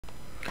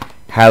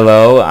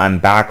Hello, I'm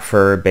back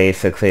for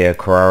basically a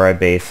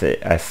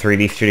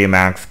 3D Studio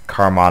Max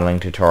car modeling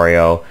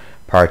tutorial,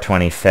 part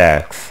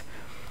 26.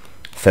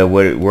 So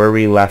where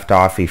we left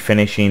off, we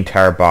finished the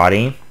entire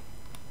body.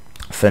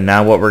 So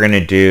now what we're going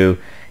to do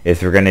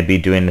is we're going to be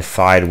doing the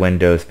side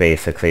windows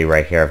basically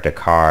right here of the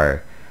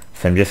car.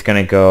 So I'm just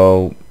going to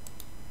go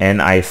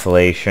in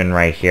isolation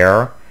right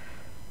here.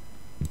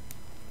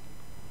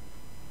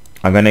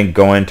 I'm going to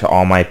go into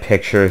all my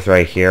pictures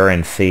right here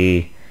and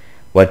see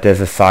what does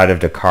the side of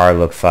the car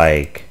looks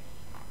like.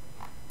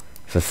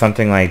 So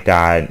something like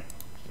that.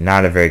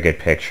 Not a very good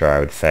picture, I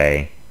would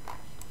say.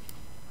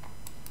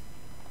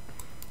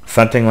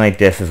 Something like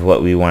this is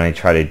what we want to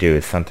try to do,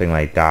 is something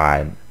like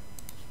that.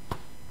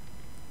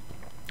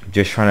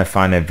 Just trying to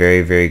find a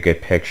very, very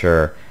good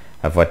picture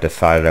of what the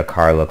side of the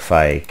car looks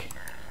like.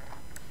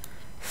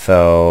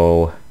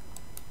 So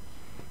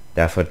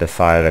that's what the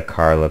side of the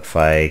car looks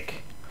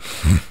like.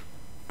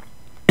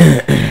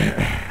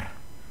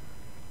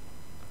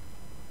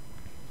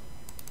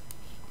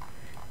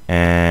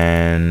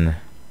 And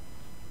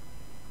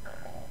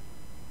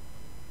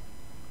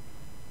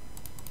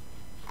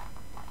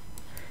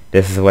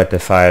this is what the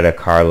side of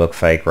the car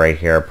looks like right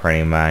here,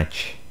 pretty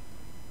much.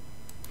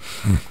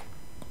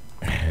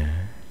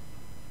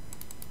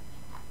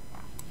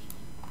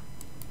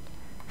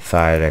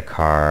 Side of the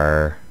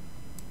car.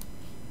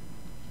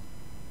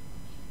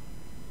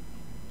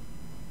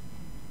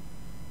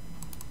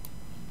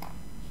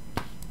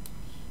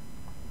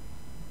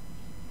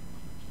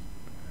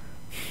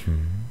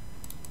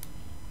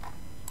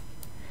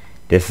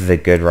 This is a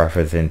good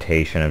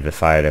representation of the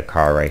side of the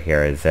car right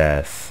here, is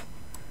this.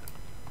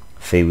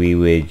 See, we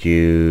would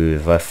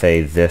use, let's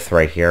say, this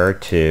right here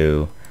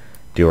to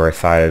do our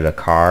side of the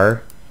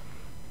car.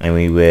 And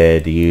we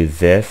would use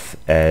this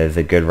as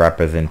a good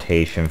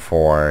representation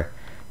for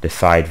the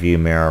side view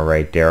mirror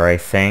right there, I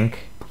think.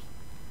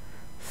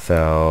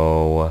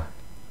 So,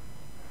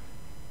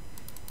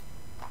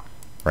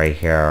 right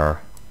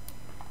here.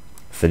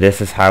 So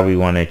this is how we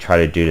want to try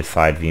to do the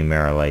side view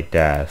mirror like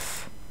this.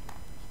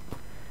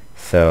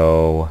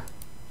 So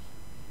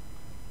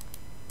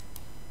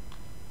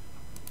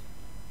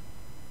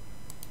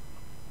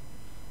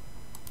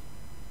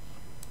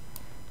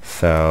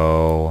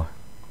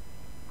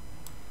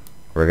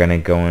we're going to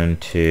go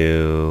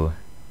into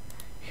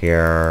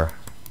here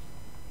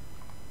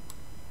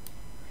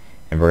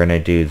and we're going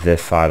to do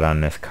this side on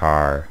this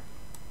car.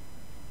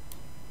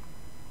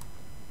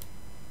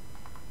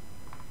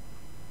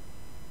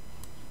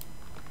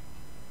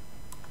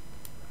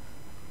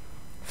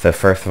 So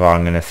first of all,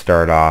 I'm going to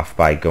start off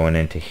by going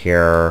into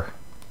here,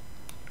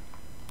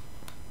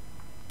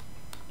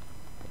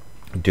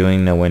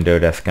 doing the window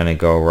that's going to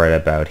go right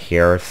about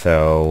here.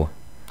 So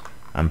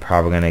I'm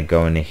probably going to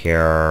go into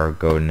here,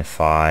 go in the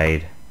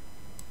side,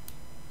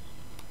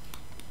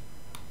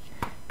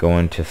 go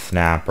into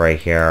snap right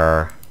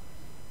here,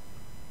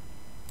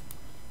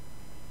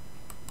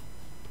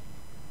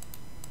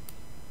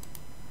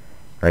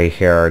 right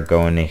here,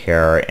 go into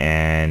here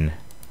and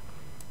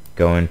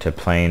go into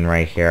plane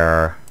right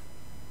here.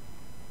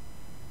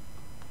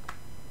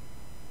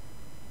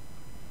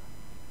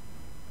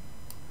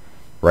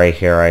 Right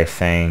here, I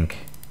think.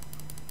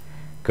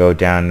 Go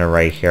down to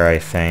right here, I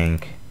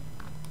think.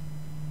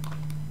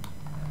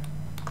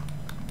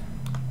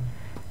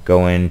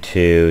 Go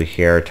into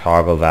here,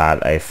 toggle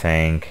that, I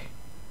think.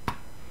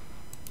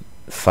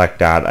 Select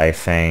that, I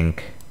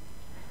think.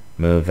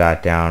 Move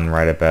that down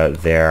right about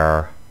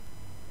there.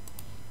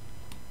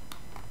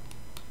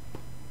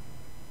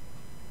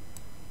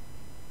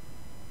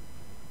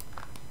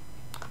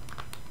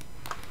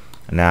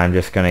 Now I'm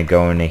just going to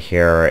go into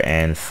here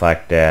and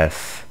select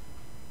this.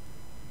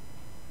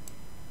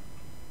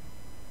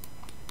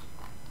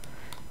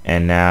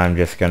 And now I'm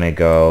just going to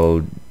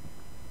go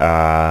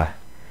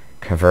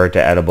convert to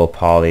editable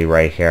poly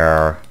right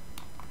here.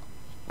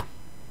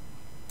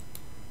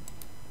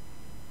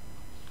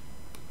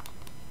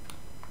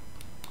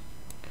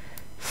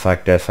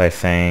 Select this, I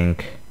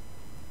think.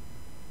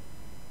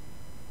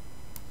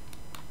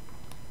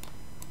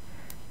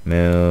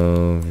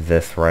 Move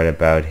this right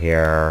about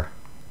here.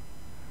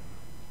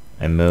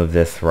 And move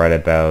this right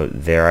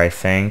about there, I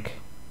think.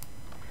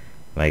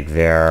 Like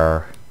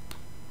there.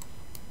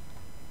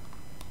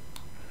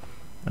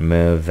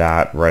 Move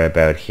that right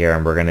about here,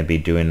 and we're going to be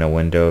doing the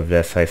window of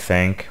this, I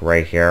think,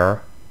 right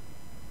here.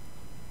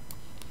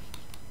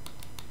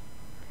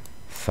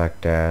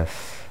 Select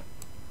this.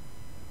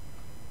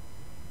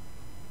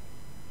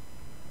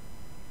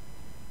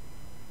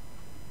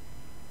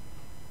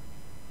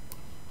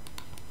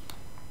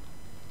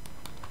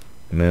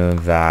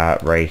 Move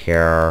that right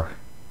here.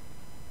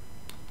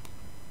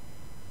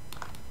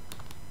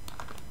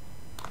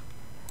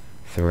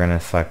 So we're going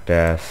to select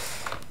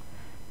this.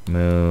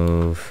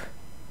 Move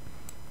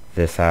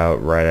this out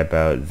right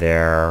about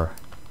there.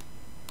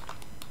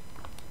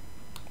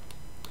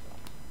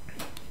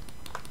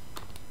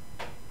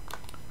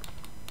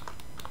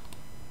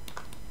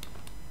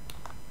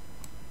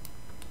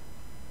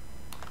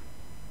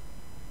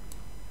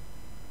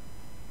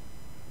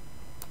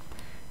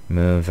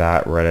 Move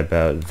that right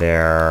about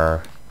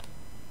there.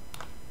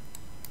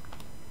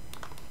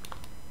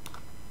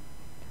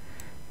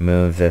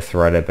 Move this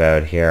right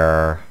about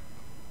here.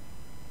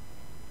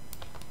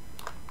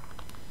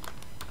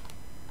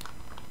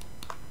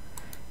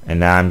 And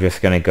now I'm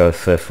just going to go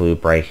swift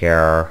loop right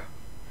here.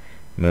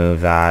 Move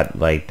that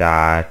like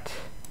that.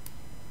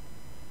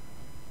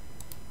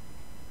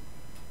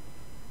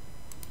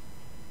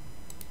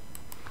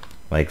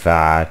 Like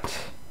that.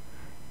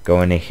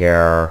 Go into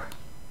here.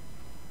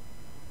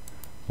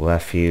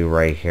 Left view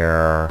right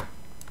here.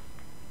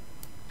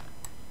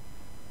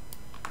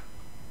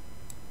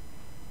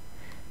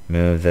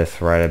 Move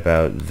this right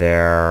about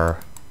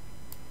there.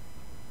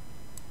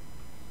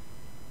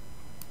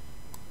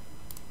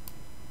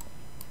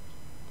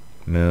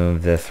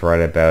 Move this right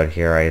about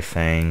here, I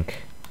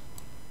think.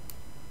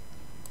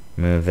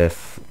 Move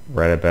this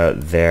right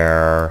about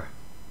there.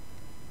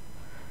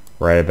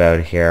 Right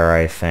about here,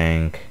 I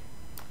think.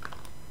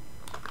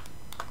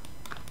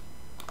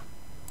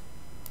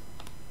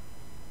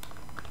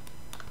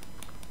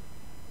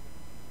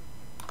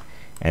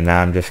 And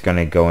now I'm just going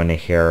to go into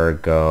here,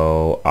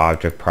 go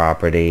object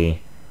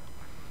property.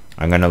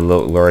 I'm going to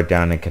lower it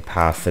down in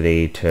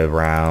capacity to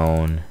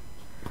around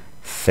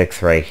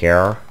 6 right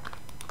here.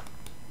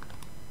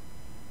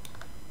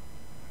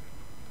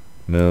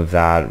 Move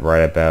that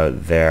right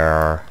about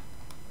there.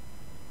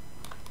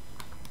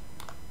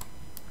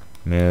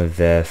 Move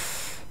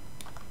this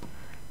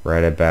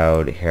right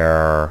about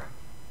here.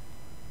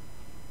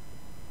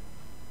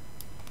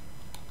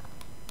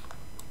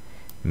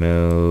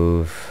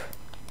 Move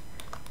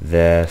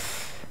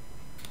this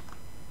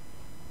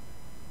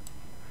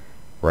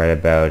right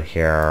about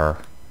here.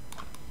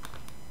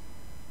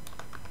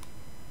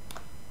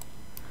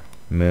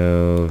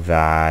 Move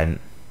that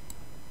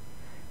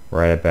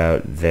right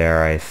about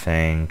there, I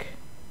think.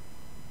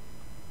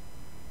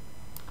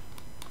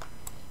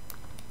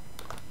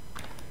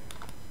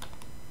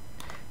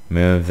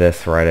 Move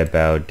this right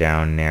about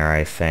down there,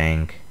 I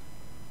think.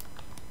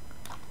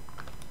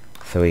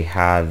 So we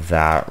have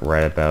that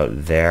right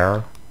about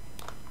there.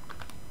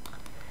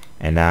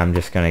 And now I'm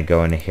just going to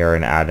go into here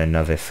and add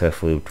another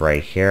swift loop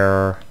right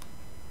here.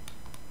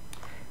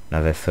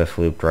 Another swift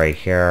loop right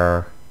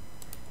here.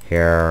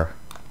 Here.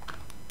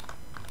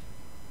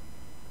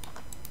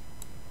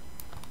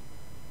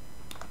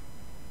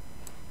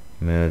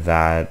 Move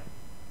that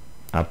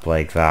up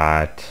like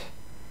that.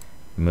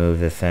 Move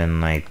this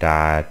in like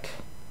that.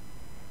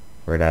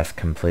 Where that's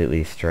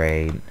completely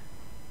straight.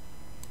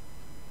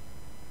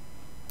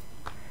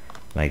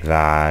 Like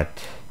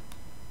that.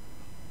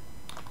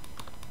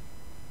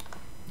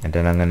 And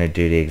then I'm going to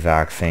do the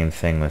exact same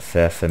thing with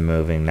this and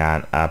moving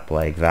that up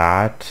like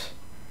that.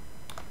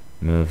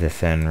 Move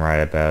this in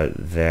right about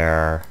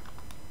there.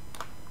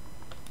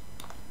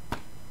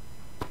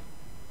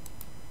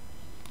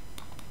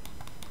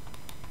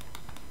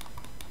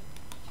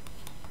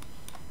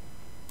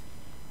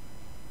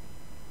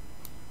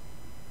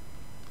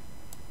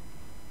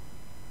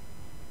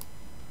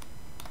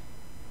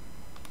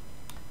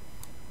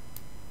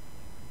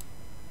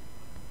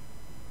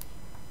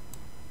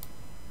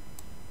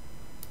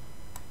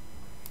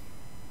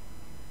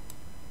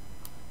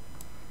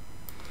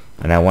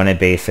 And I want to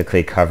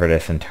basically cover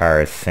this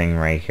entire thing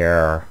right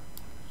here.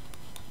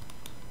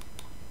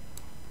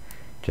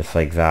 Just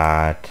like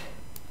that.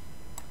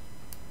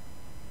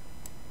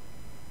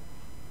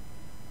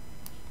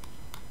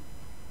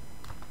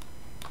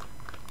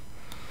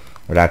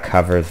 That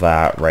covers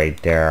that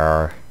right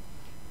there.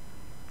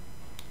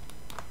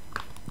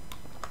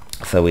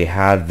 So we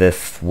have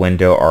this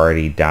window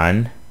already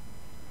done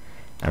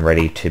and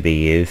ready to be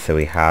used. So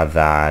we have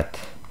that.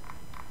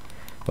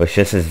 Which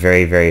this is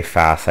very, very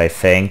fast, I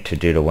think, to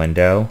do the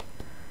window.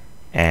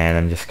 And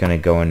I'm just going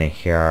to go into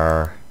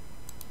here.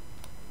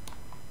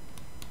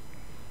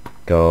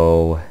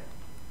 Go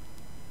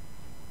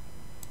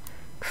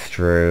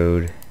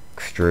extrude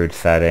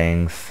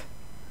settings.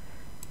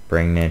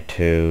 Bring it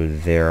to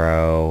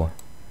 0,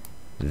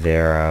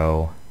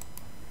 0.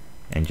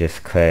 And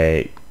just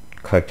click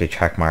the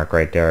check mark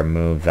right there.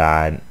 Move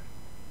that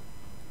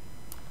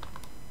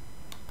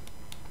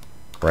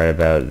right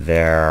about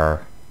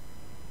there.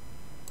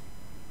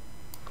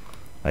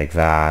 Like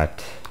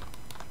that.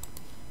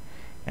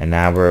 And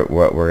now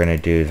what we're going to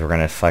do is we're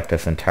going to select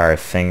this entire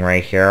thing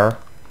right here.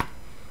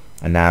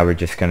 And now we're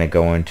just going to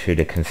go into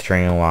the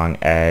constraint along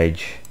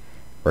edge.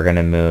 We're going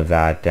to move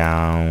that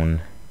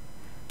down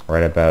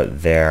right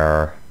about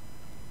there.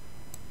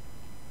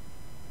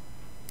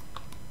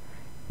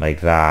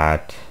 Like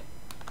that.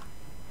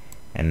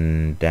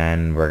 And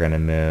then we're going to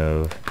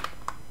move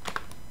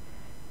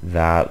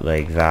that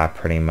like that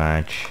pretty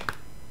much.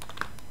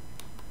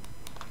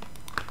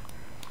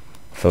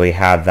 So we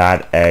have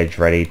that edge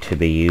ready to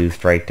be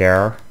used right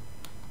there.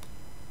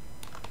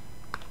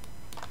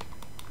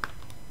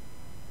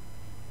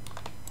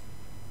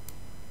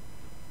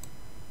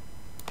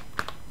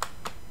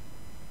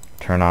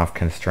 Turn off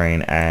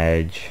constraint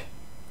edge.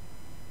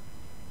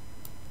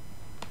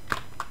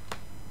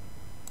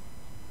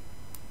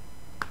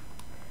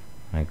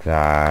 Like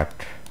that.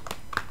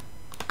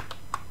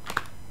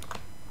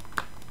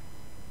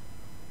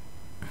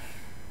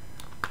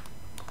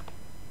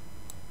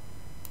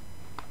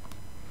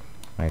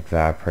 like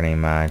that pretty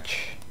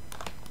much.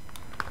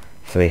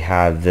 So we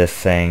have this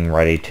thing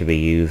ready to be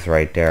used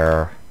right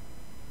there,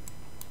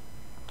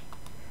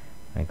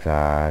 like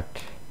that.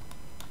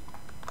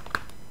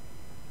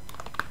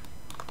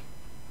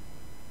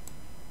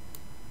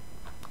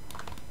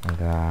 Like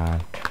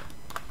that.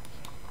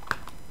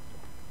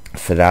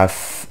 So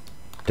that's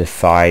the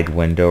side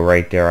window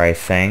right there, I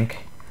think.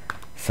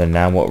 So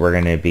now what we're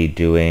going to be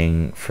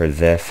doing for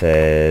this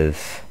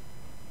is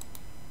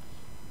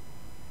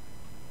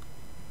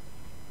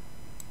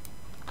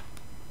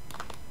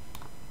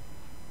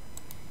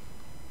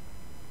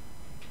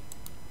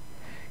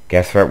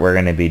guess what we're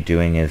going to be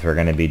doing is we're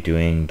going to be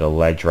doing the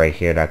ledge right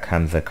here that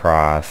comes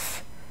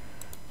across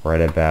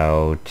right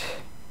about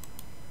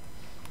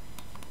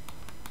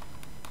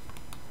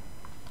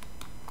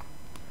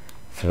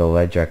so the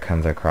ledge that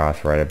comes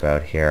across right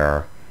about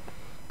here.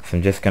 So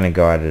I'm just going to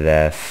go out of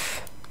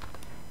this,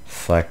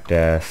 select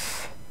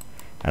this,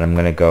 and I'm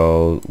going to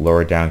go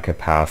lower down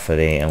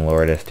capacity and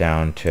lower this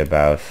down to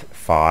about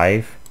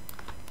 5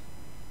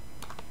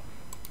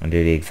 and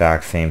do the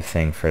exact same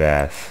thing for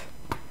this.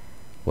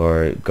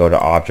 Lower, go to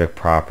object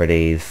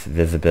properties,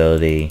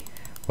 visibility,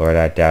 lower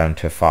that down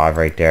to 5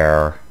 right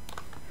there,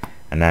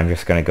 and then I'm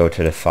just going to go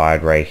to the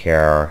side right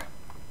here,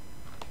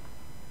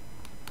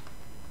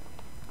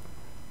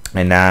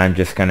 and now I'm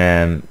just going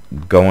to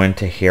go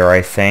into here,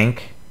 I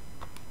think,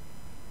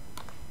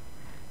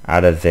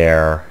 out of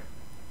there,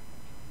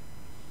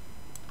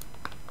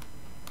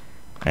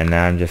 and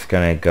now I'm just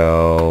going to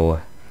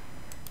go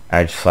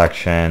edge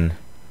selection,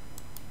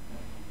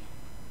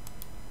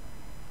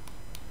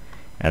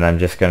 and I'm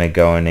just going to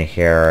go into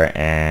here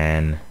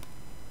and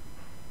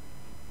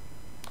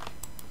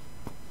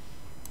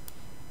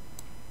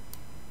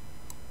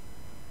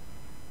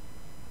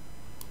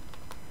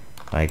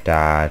like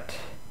that,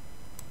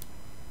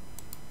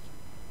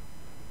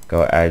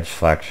 go edge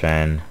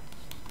selection,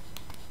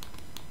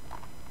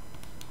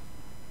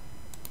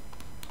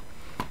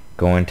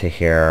 go into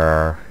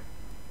here,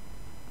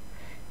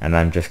 and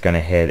I'm just going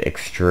to hit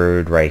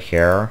extrude right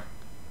here,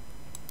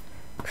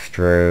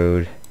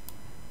 extrude,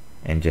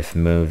 and just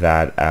move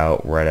that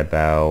out right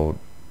about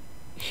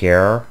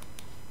here,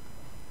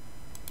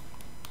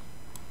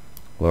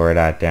 lower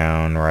that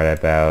down right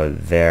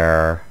about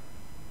there,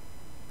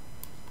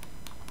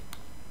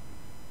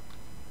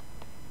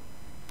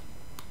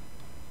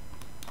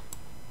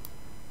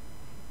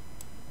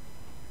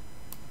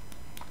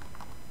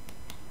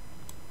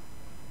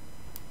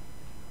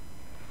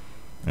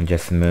 and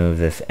just move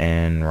this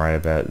in right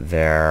about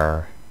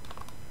there.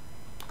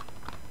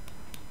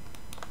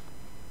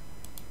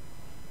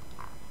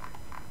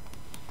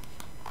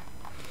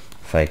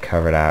 So I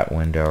cover that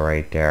window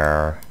right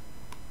there.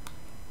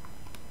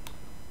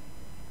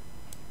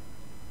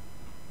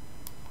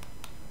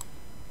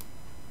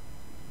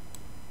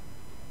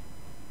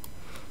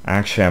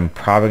 Actually, I'm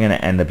probably going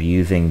to end up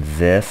using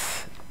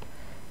this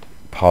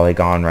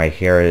polygon right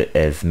here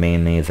as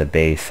mainly as a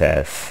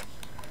basis.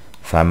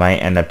 So I might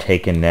end up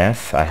taking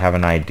this. I have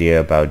an idea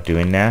about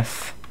doing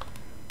this.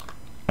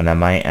 And I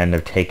might end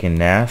up taking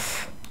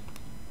this.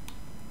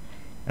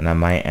 And I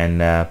might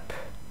end up...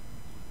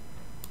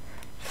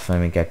 So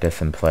let me get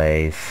this in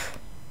place.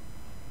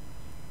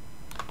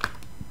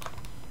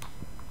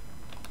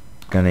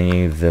 Gonna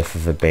use this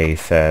as a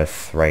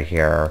basis right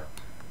here.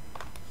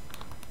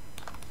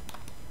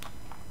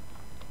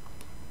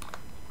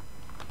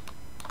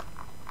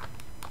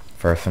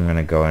 First I'm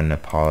gonna go into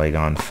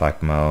polygon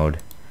select mode.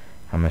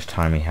 How much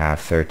time we have?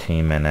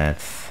 13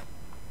 minutes.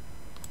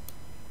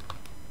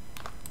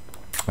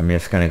 I'm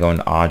just gonna go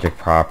into object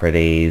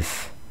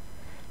properties.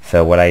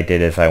 So what I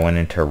did is I went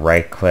into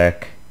right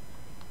click,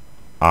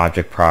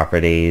 object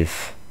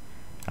properties,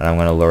 and I'm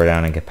going to lower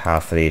down in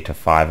capacity to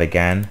 5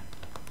 again,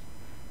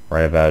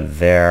 right about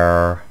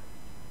there.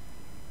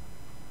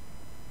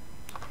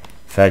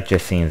 So that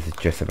just seems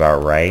just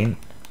about right.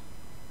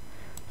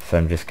 So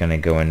I'm just going to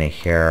go into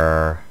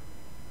here,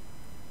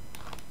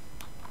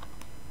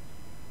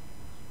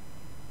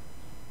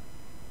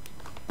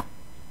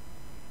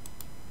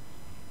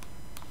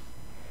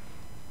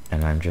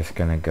 and I'm just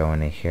going to go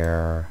into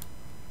here,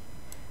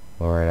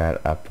 lower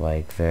that up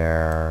like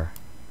there,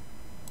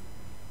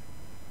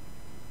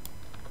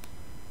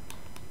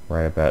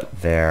 right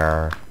about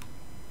there.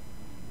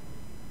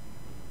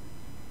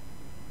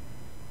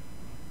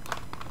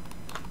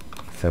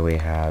 So we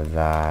have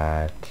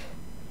that.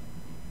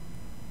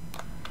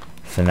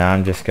 So now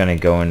I'm just going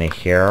to go into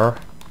here,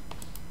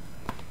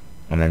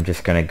 and I'm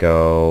just going to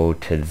go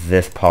to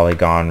this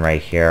polygon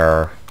right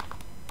here,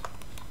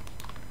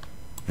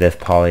 this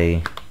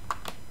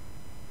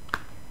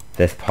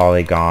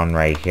polygon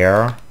right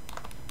here,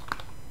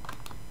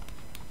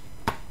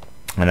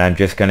 and I'm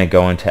just going to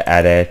go into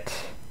edit,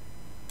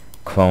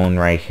 clone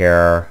right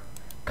here,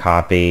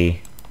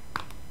 copy,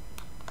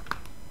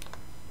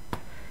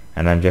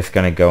 and I'm just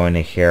going to go into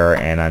here,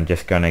 and I'm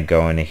just going to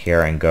go into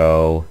here and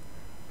go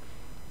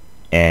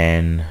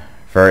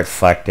invert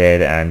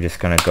selected, and I'm just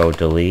going to go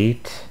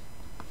delete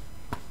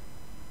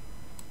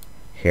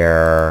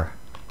here,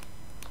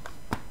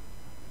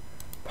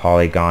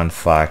 polygon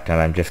select,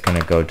 and I'm just going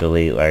to go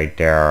delete right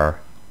there.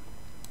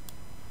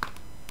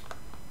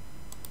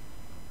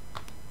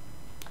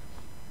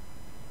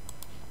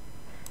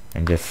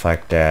 And just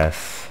select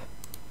this.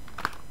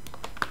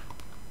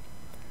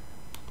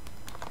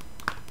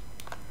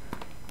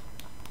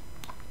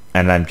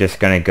 And I'm just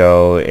going to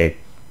go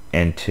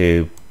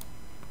into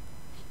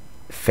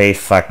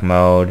face select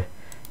mode,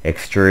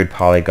 extrude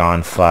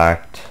polygon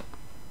select,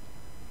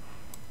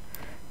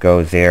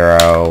 go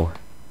 0,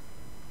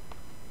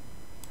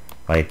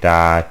 like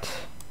that.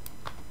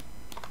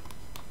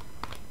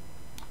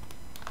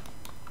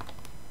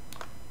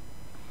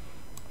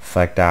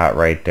 Select that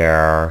right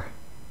there.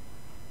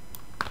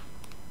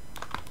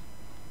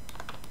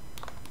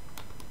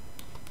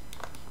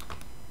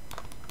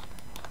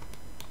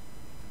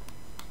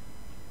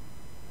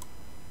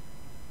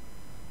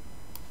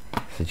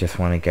 So just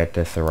want to get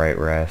this the right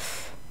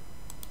width.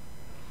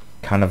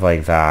 Kind of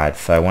like that.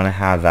 So I want to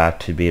have that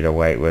to be the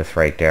right width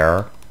right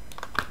there.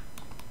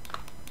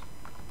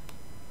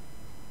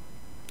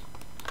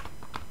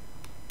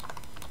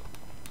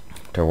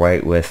 The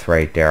right width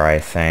right there, I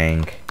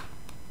think.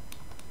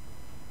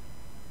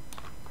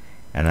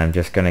 And I'm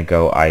just going to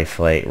go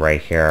isolate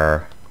right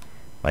here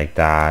like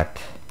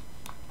that.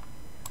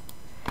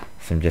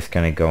 So I'm just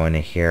going to go into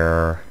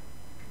here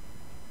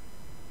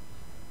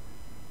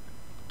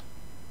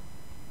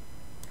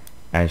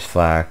edge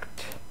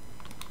select,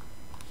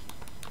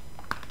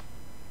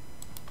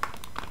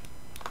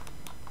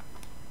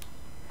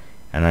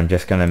 and I'm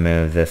just going to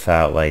move this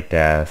out like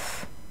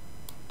this,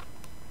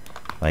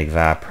 like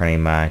that pretty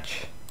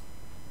much.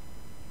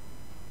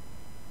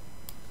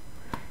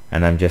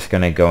 And I'm just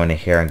going to go into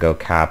here and go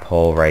cap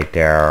hole right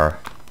there.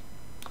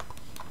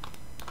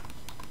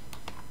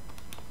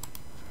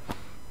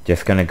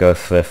 Just going to go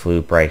swift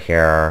loop right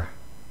here.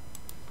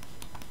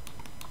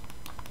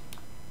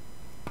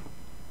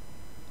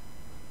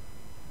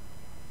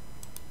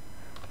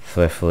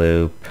 Swift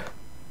loop.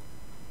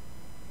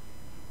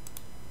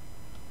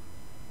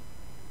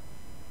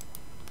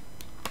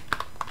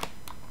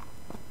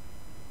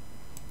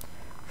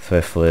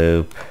 Swift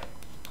loop.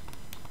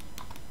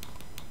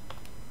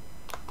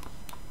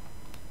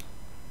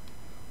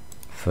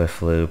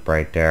 Swift loop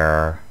right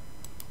there.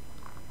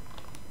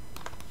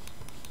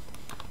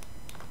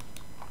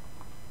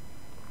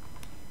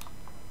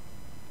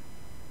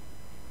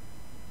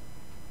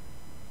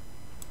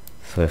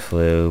 Swift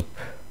loop.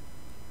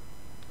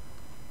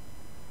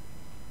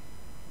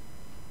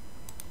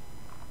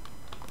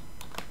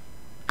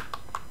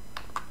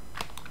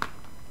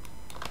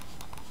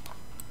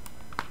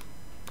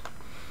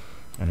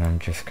 And I'm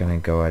just going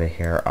to go out of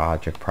here,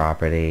 object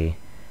property,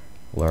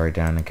 lower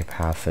down the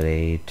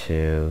capacity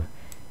to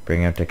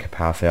bring up the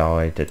capacity all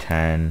the way to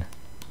 10.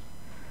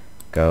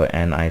 Go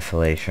end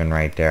isolation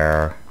right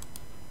there.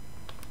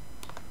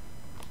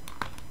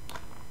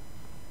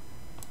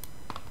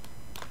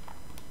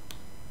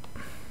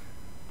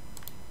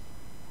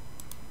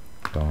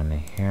 Go into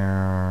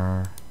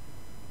here.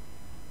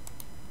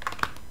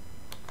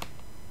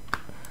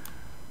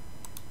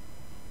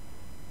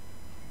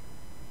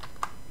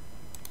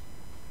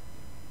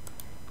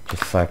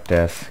 Just select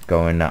this,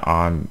 go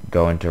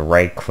into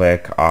right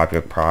click,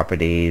 object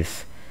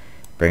properties,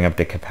 bring up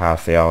the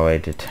capacity all the way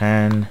to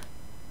 10.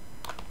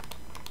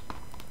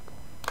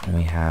 And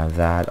we have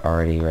that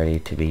already ready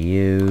to be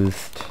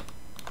used.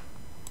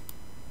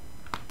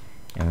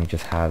 And we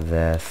just have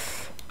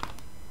this.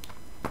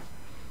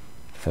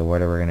 So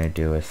what are we going to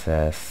do with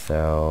this?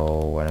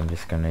 So what I'm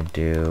just going to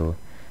do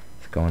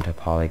is go into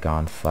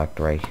polygon select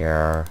right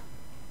here.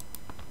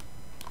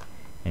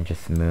 And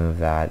just move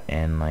that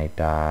in like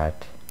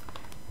that.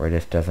 Where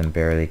this doesn't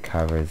barely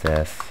cover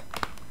this.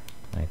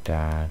 Like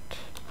that.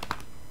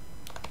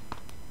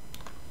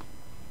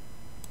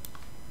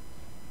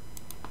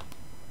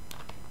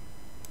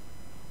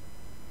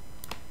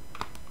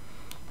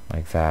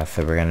 Like that.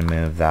 So we're going to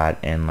move that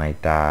in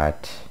like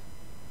that.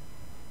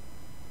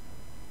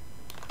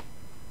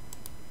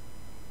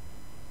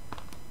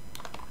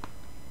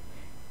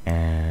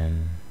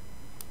 And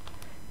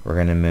we're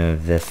going to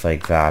move this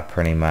like that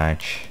pretty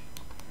much.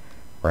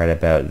 Right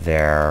about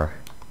there.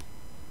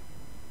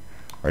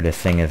 Where this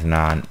thing is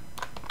not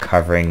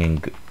covering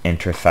and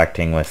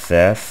intersecting with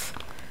this.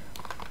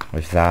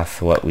 Which that's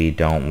what we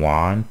don't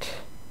want.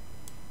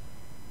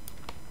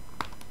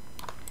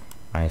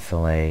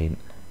 Isolate.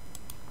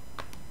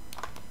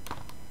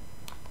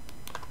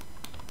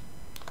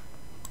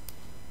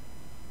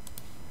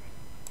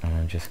 And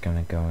I'm just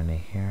going to go into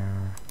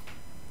here.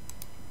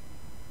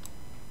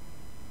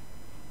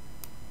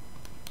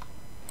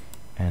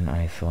 And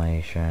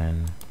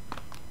isolation.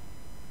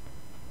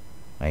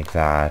 Like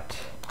that.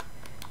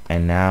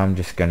 And now I'm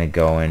just going to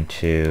go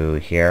into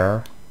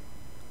here.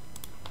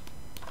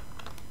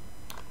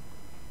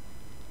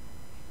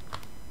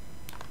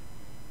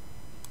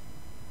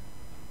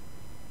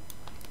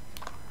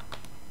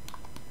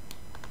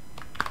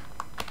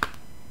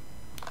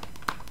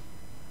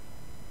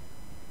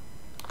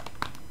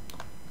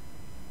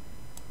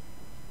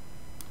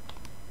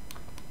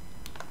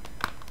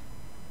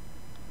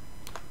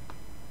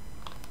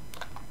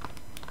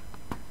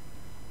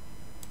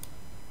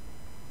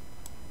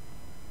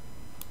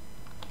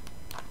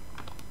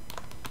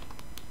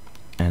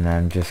 and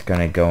I'm just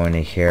going to go into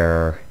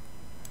here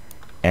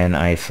and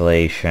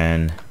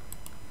isolation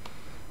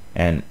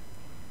and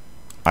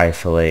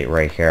isolate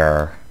right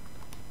here.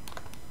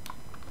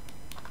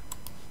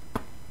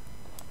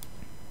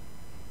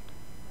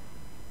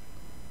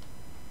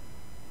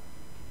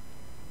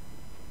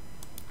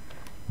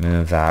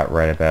 Move that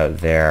right about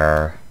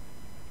there.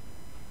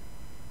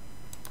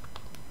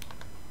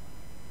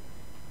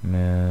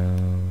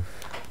 Move.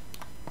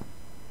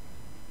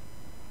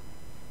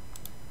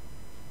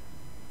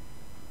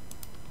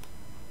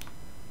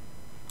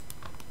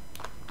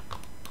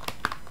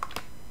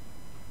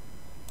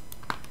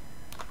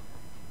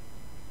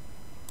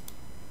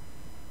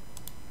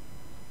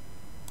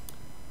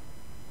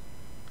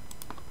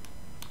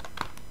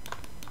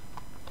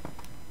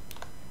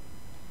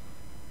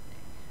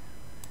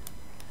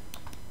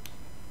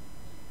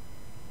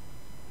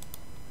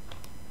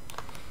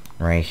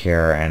 Right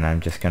here, and I'm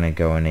just going to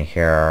go into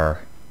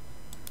here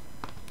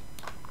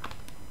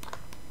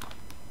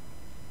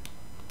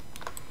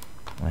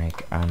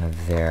like out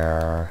of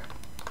there,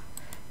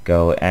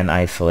 go N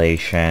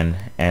isolation,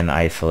 N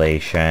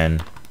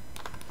isolation,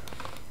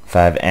 so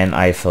I have N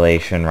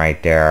isolation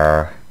right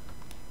there.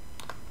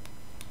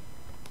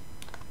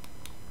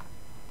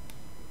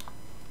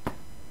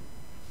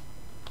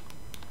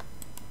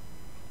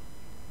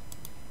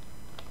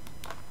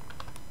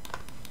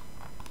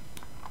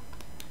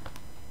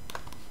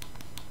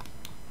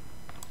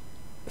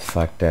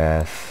 Select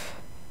this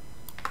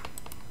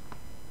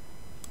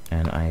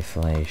and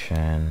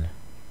isolation,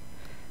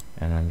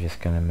 and I'm just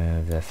going to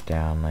move this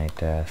down like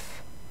this.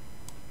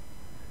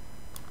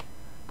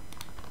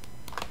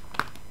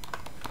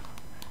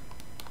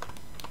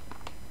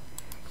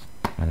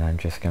 And I'm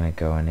just going to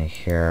go into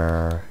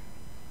here,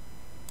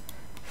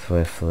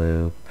 swift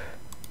loop,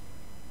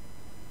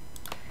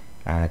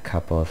 add a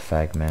couple of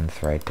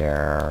segments right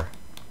there.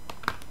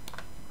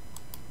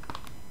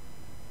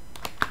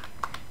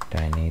 Do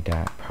I need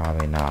that?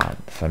 Probably not.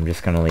 So I'm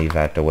just going to leave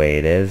that the way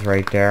it is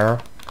right there.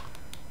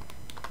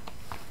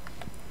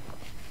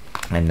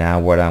 And now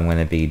what I'm going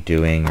to be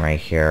doing right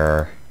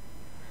here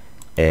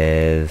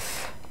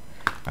is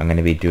I'm going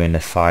to be doing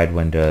the side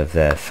window of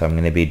this. So I'm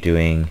going to be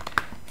doing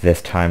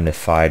this time the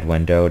side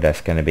window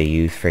that's going to be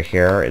used for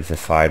here is the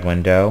side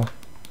window.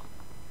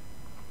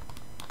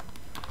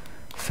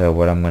 So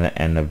what I'm going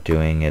to end up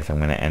doing is I'm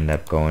going to end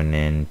up going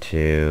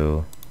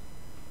into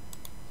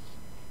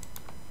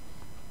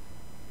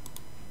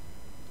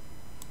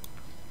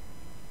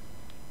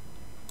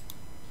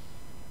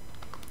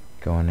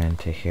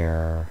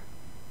here,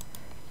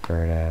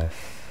 vertex,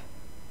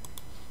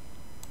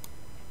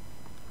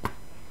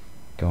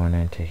 going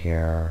into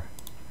here,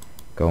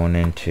 going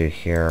into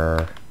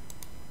here.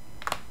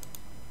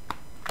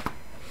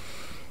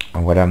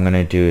 And what I'm going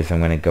to do is I'm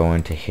going to go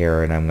into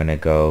here and I'm going to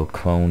go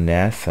clone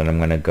this, and I'm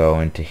going to go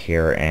into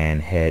here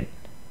and hit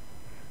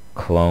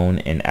clone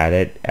and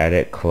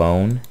edit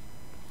clone.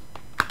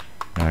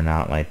 No,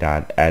 not like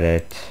that,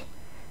 edit.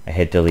 I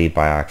hit delete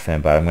by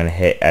accident, but I'm going to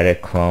hit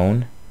edit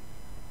clone.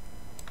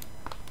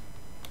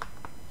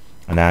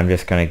 And now I'm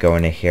just going to go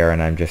into here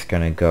and I'm just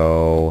going to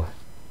go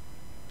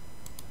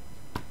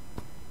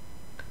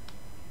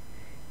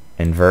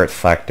invert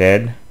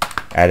selected,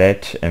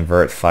 edit,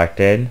 invert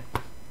selected,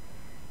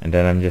 and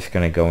then I'm just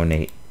going to go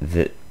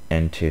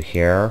into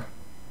here,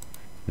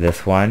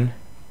 this one.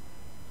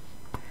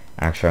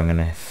 Actually, I'm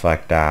going to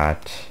select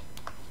that,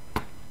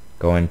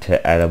 go into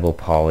editable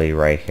poly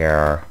right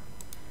here,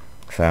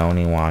 because I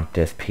only want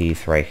this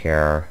piece right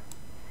here,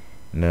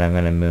 and then I'm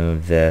going to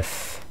move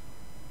this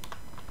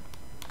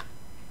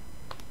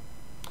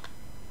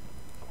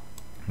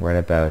right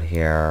about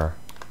here,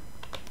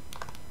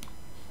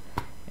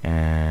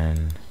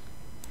 and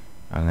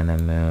I'm going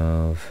to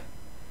move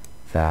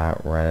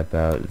that right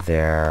about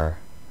there.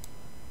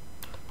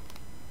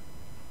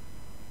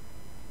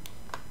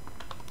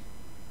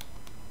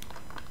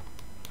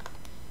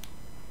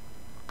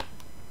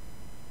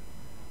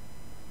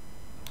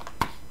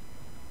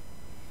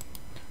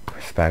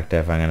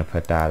 Perspective, I'm going to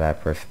put that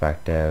at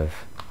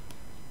perspective.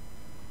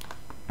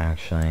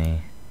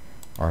 Actually,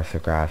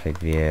 orthographic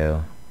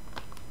view.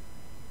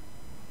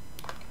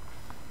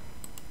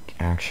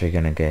 Actually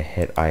going to get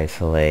hit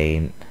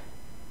isolate,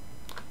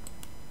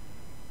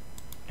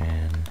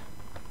 and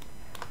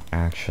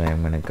actually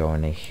I'm going to go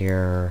into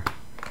here,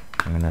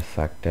 I'm going to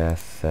select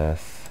this,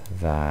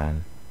 that,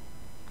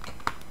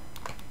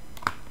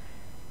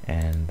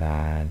 and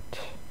that,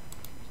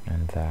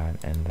 and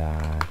that, and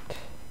that,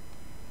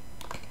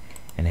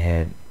 and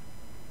hit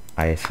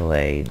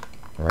isolate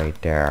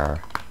right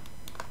there,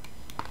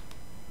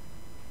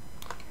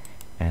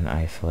 and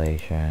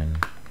isolation,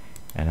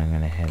 and I'm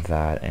going to hit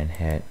that and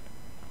hit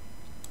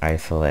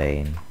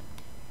isolate.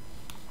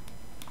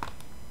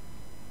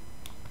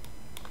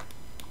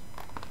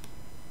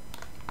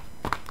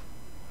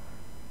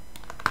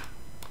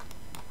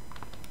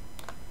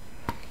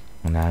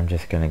 And now I'm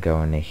just going to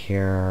go into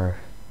here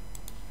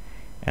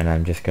and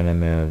I'm just going to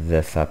move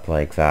this up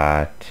like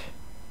that,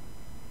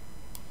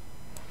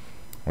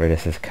 where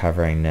this is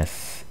covering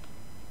this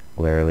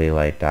clearly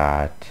like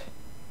that.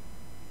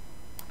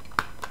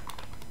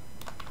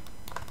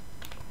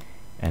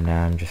 And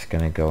now I'm just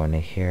going to go into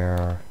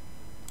here.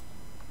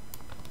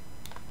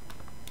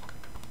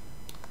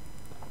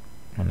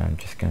 And I'm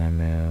just going to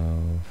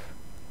move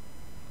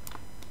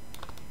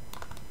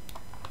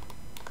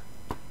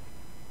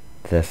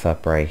this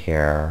up right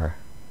here.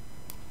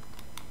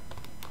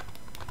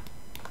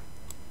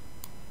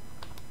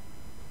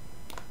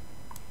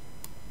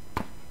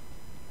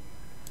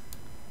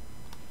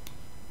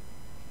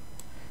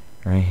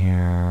 Right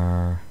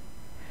here.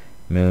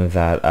 Move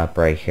that up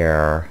right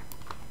here.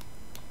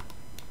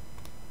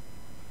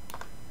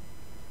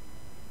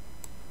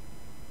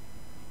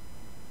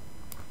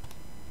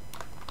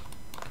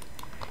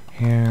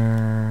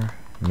 Here.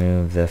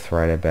 Move this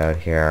right about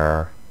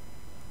here.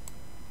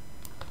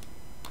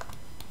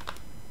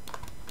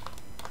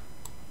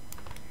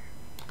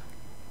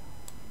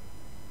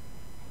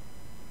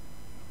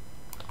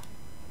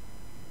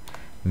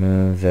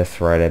 Move this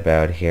right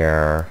about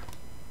here.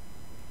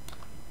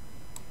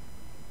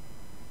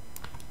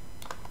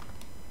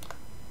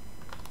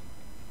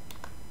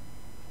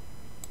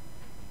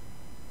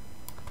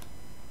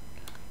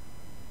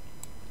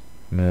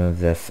 Move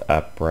this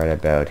up right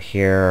about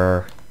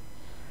here.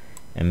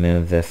 And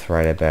move this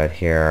right about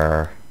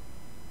here.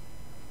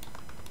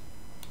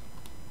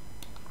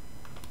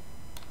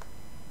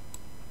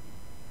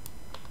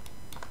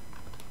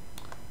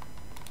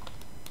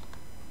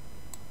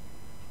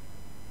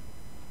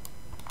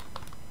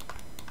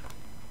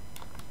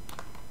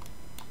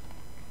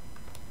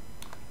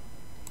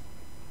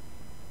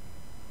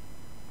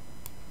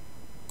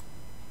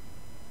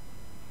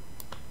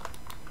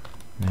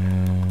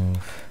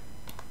 Move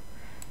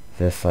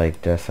this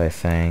like this, I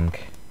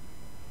think.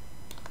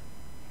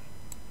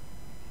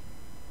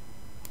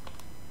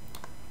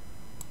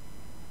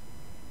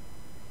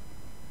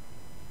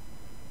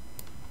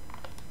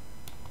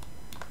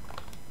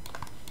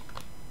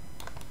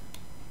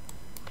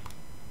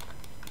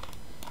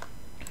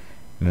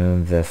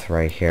 Move this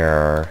right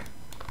here.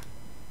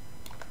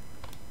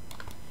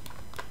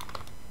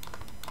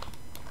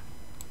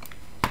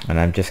 And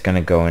I'm just going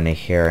to go into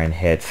here and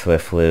hit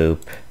swift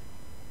loop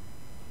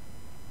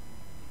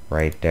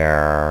right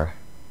there.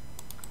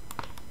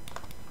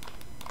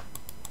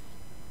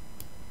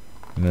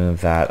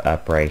 Move that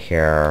up right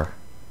here.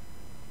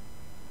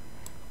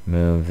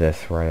 Move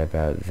this right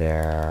about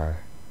there.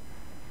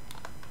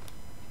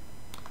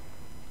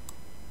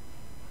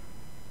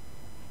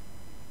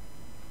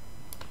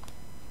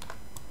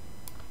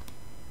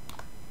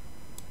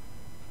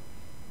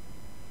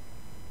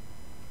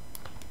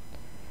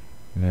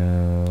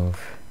 Move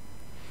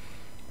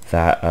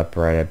that up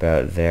right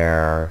about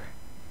there.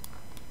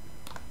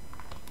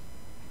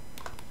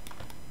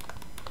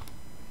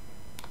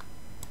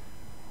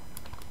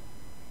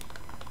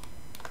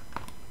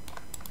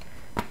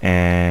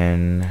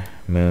 And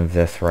move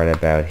this right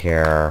about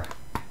here.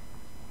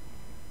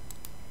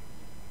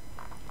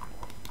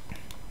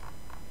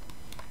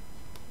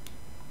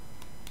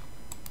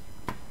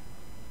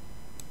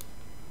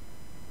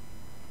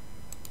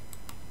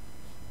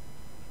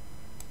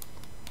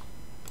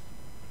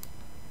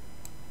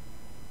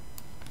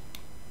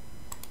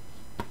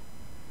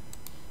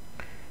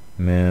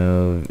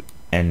 Move,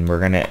 and we're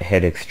gonna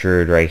hit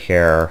extrude right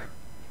here,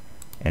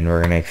 and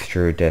we're gonna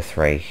extrude this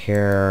right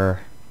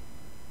here.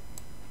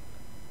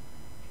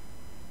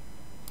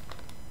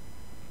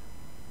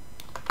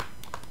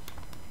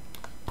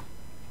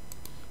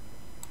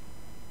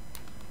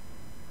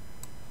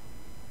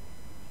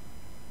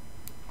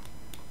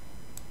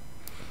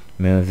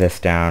 Move this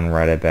down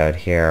right about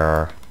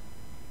here.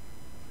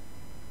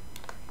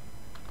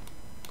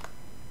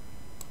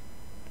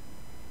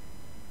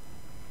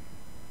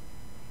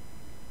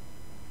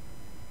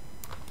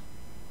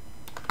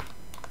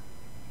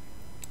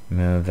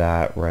 Move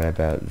that right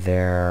about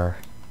there.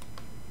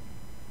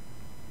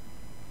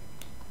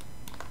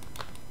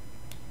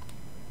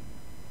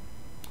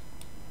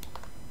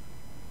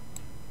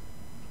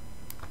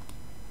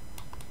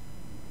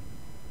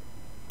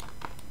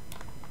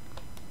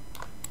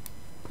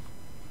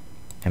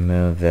 And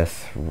move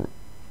this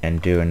and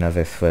do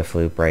another swift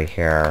loop right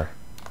here.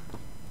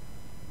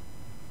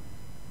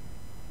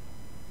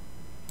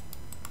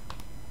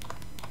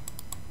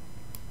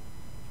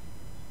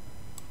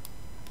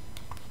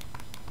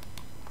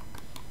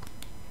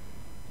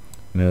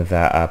 Move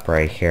that up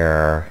right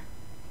here.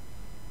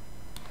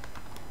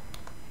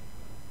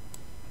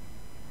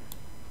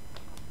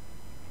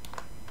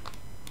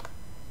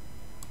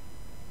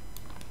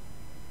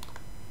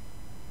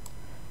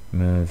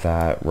 Move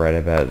that right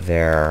about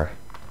there.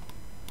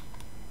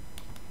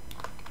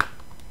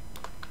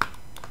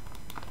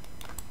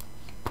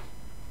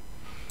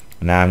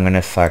 Now I'm going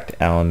to select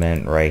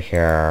element right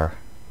here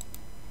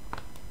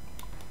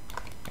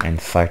and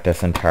select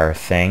this entire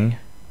thing.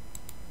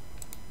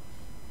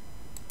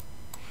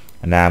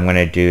 And now I'm going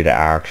to do the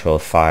actual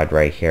side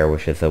right here,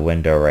 which is a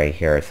window right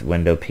here. It's a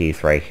window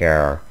piece right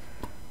here.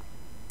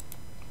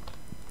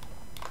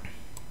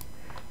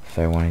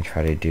 So I want to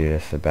try to do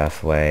this the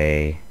best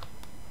way.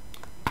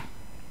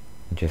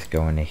 Just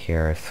go into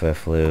here,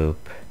 swift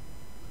loop,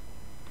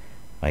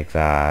 like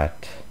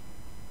that.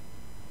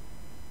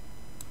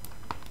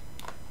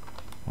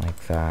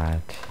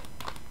 that.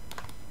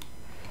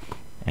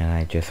 And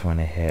I just want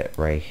to hit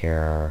right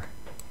here.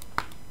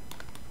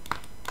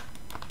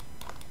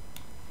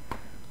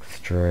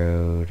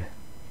 Extrude.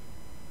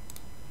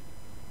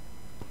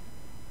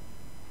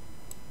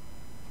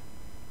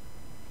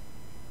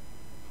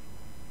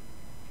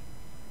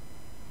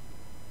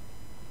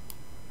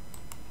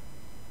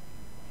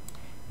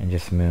 And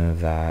just move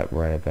that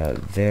right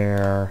about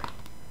there.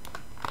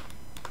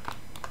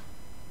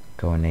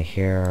 Go into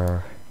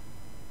here.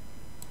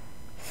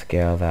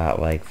 Scale that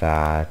like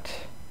that.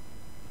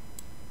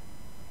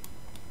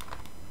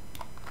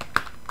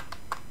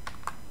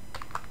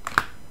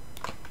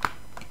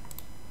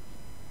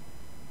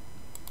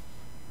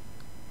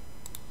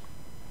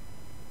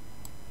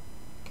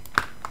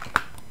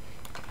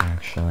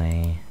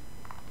 Actually,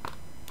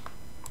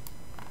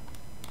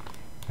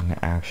 I'm going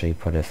to actually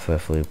put a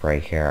swift loop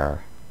right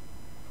here.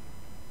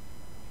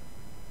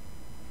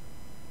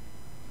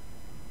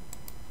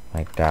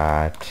 Like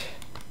that.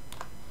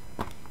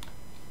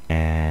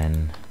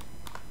 And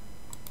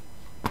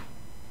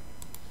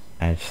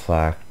edge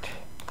select.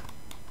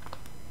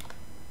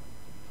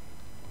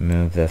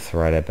 Move this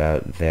right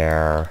about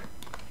there.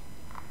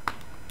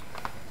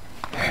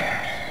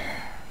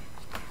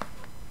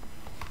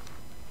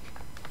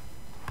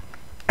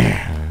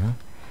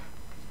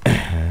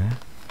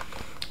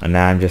 And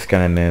now I'm just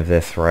going to move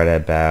this right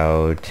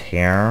about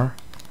here.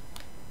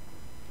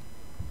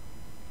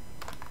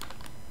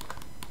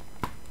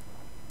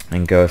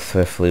 And go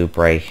swift loop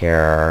right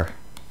here.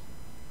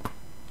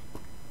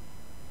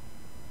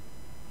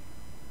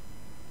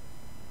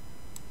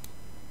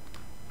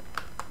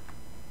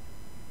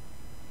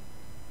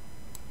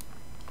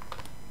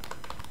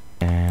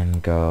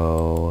 And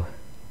go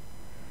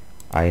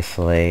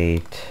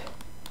isolate.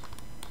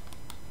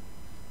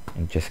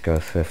 And just go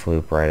swift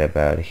loop right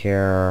about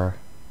here.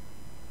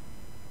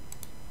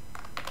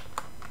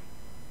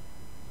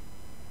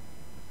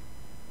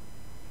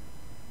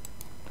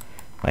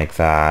 Like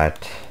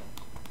that.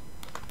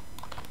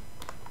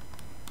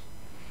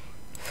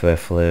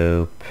 Swift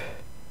loop.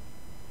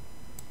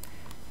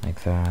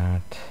 Like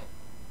that.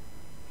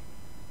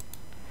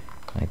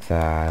 Like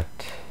that.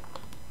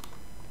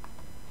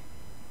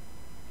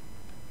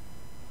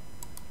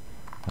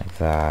 Like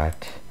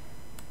that.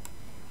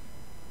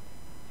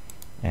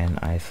 And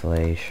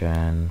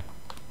isolation.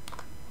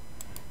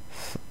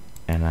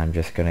 And I'm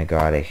just going to go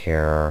out of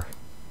here.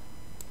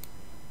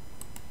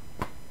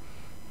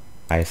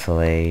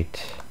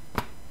 Isolate.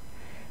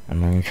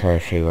 And let me try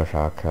to see what's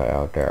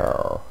out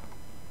there.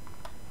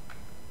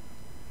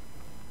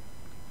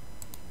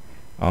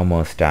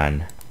 Almost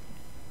done.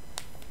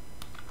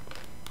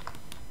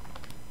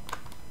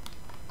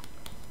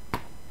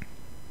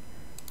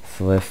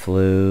 Swift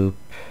loop.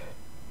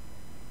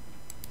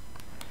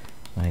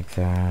 Like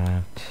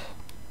that.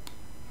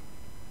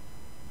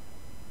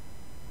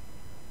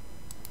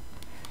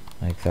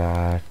 Like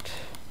that.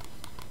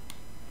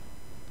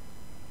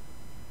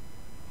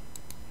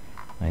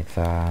 Like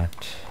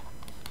that.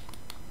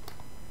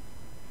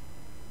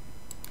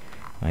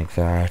 Like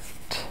that.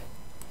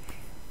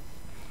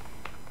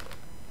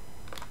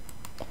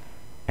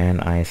 And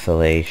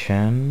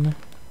isolation.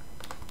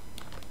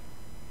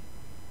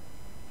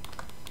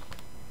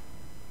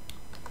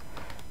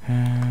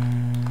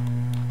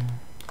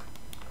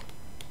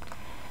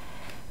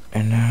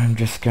 And now I'm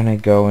just gonna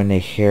go into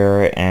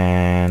here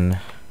and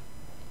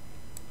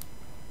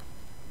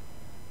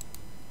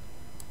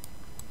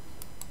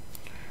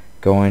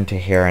go into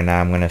here, and now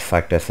I'm going to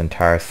select this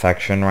entire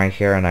section right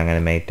here, and I'm going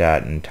to make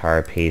that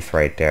entire piece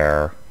right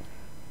there.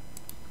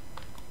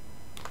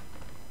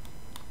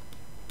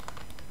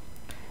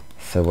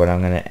 So what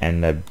I'm going to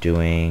end up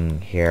doing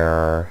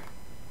here,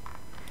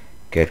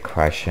 good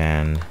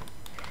question,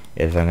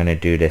 is I'm going to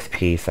do this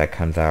piece that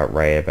comes out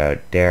right about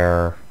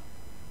there.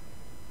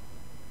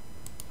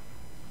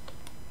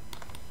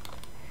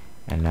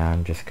 And now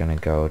I'm just going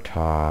to go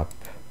top.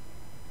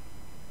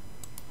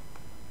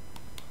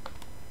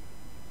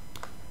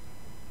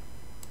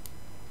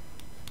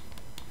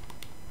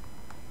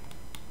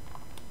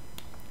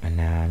 And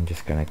now I'm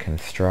just going to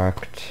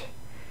construct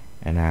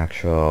an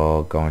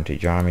actual, go into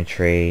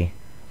geometry,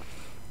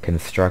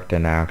 construct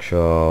an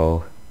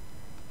actual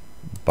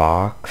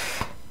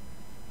box,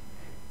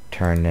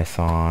 turn this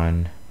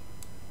on,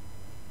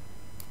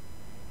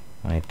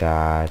 like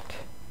that,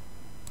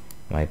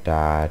 like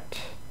that,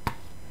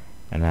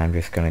 and I'm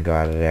just going to go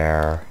out of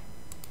there,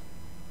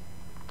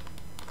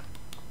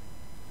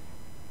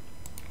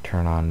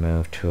 turn on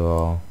move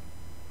tool,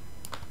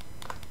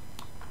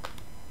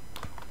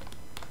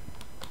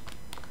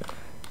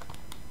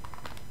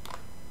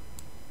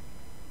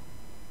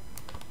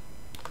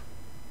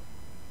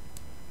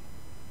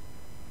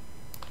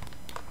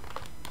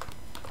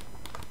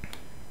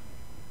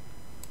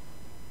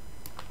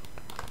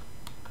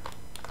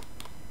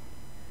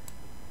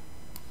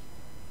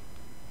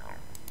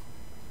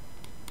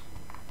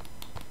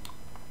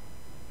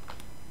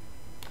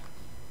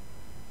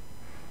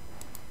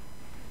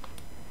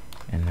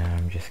 and now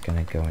I'm just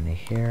going to go into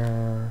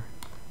here,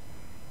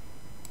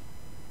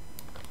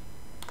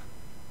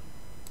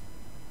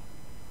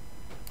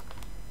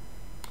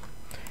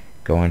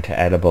 Go into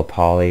edible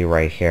poly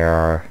right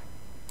here.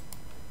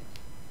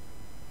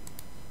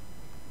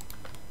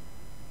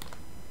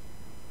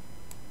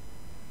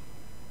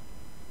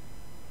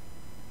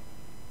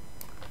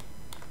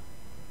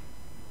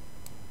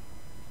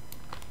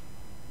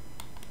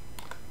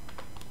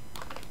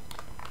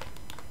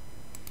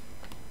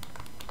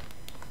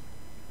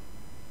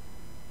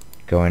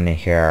 Go into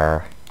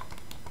here.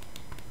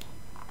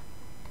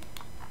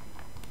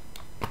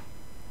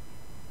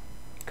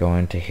 Go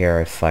into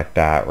here, select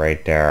that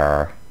right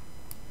there.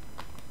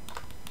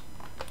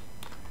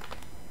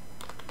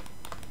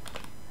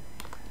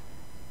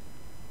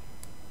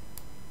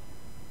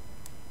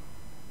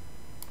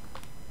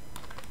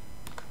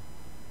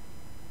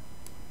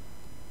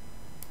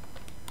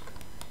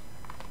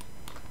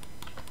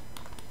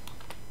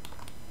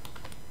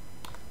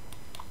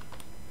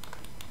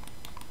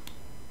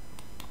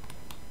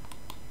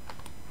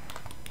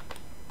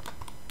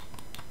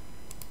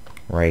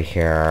 Right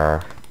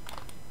here.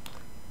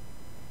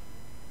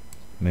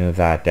 Move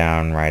that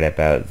down right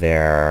about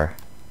there.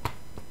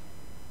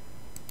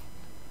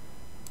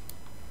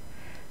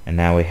 And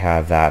now we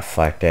have that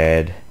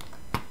selected.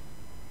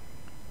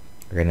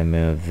 We're going to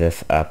move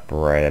this up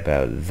right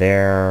about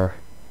there.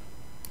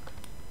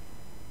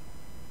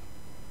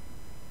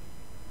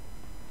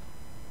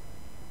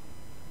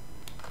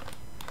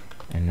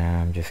 And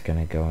now I'm just going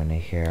to go into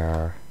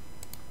here.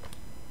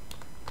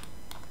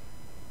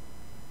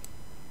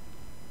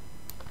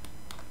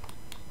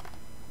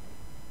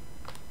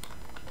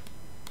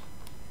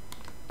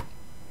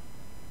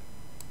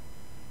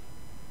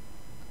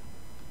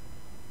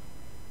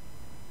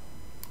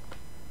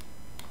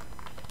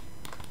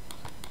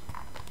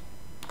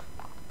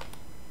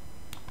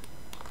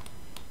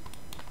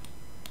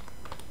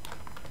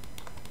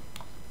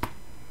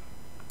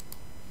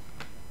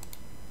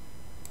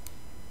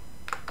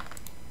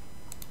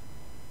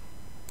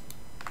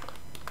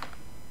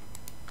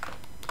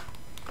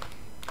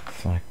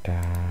 Select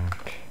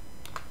that.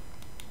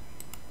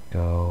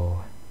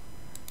 Go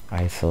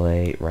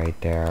isolate right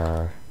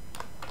there.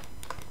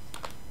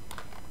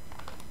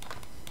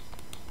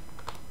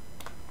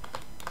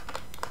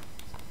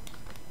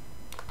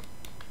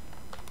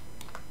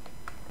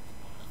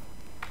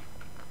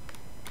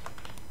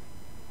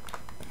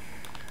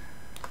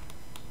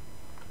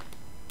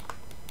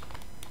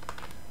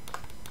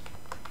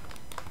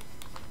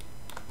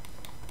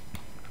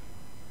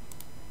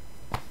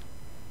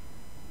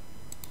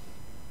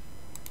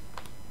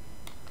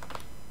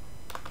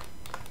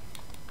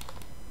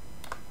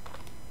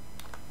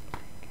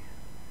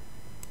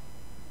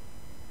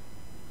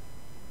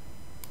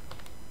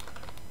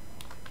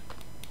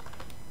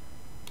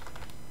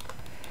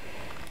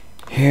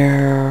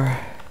 Here.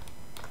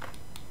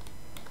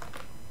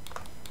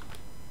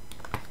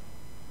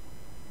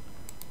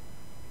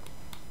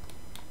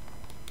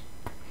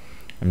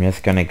 I'm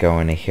just going to go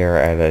into here,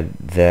 edit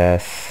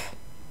this.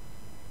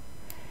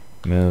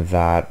 Move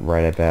that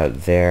right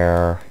about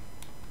there.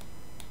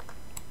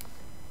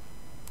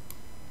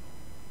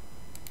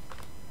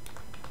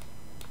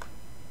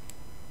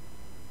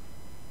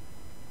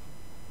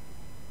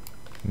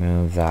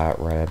 Move that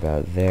right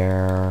about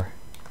there.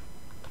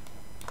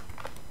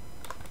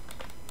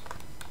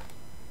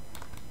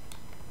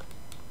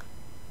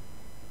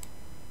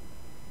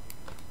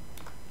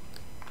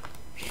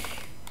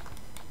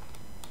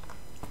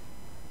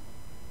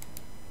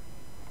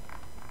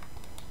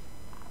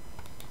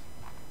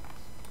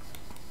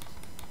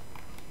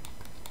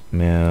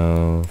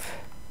 Move.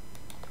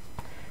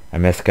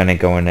 I'm just going to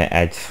go into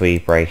edge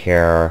sweep right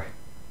here.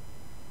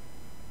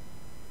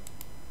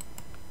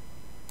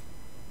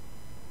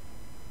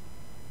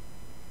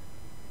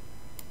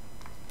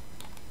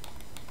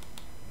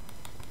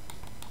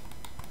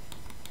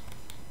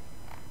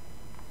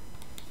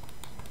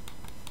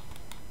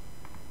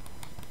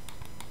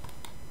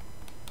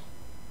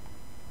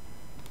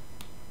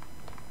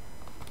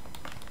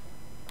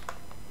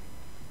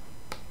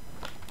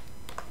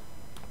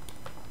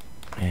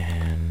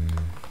 And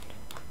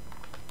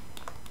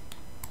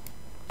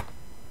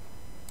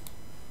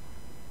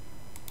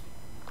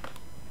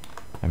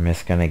I'm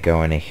just going to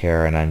go into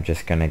here and I'm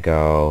just going to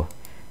go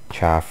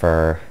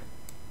chamfer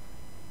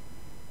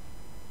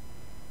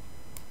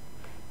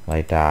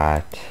like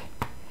that,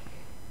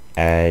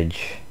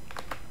 edge,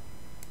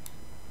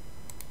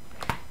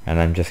 and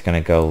I'm just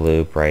going to go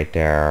loop right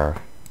there,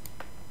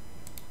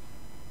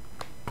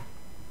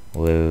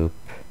 loop,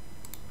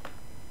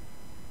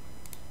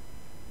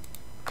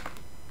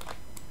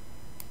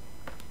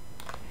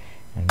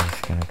 I'm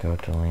just going to go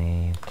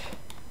delete,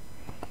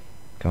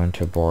 go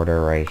into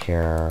border right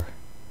here,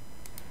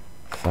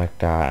 select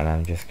that, and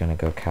I'm just going to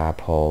go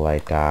cap hole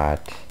like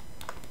that.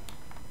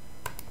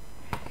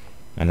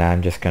 And now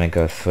I'm just going to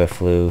go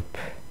swift loop.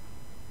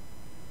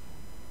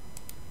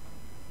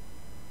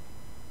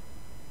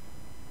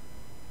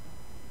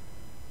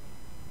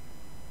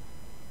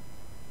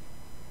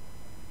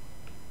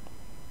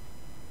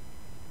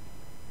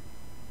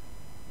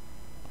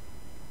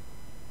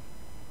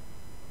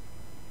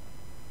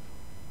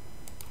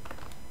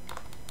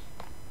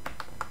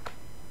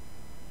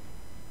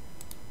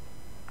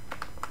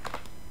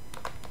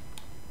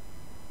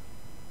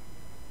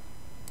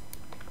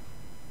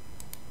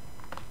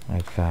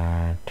 like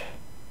that.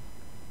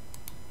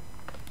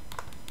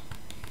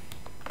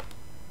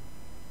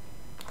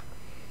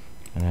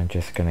 And I'm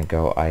just gonna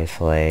go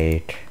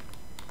isolate,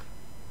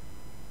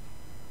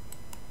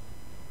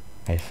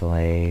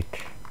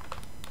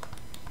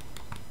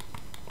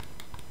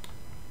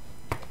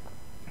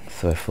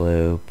 swift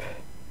loop,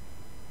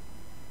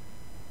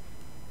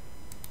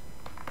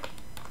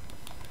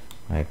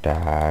 like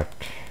that.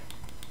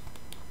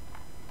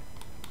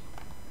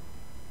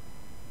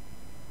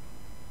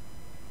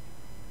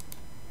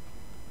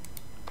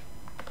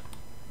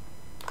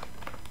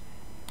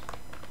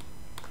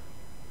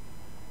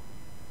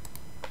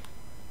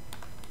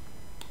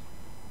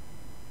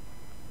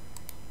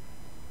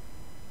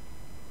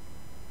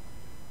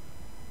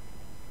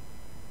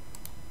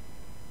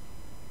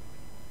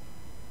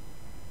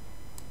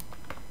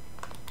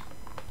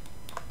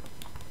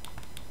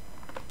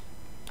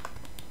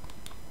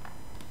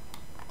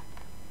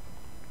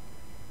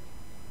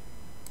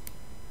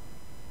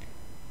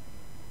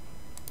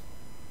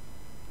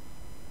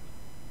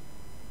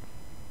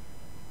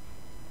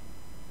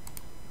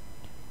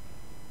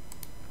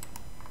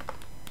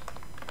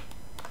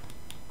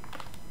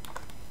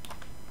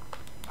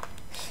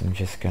 So I'm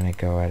just gonna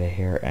go out of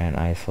here and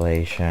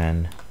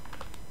isolation.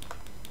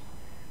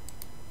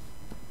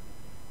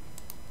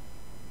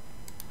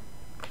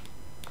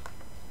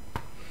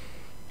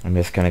 I'm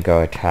just gonna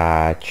go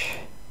attach.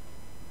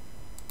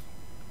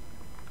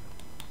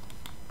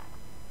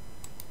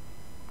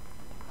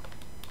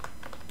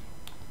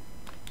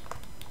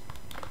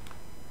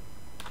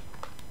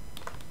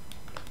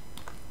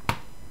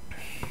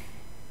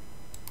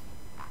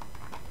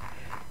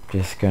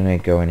 Just gonna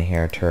go in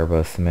here,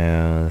 turbo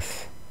smooth.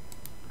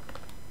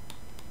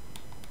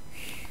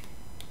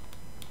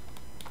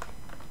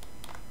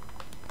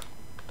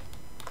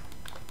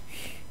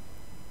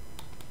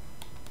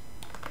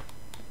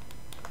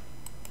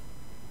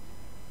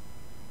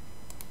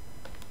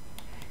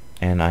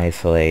 And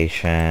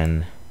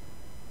isolation.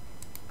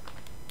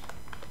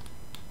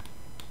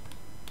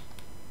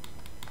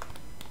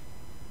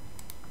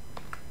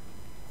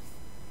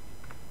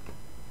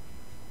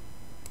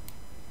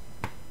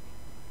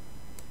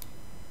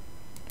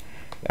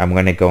 I'm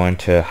going to go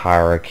into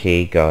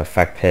hierarchy, go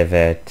effect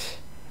pivot,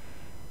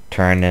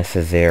 turn this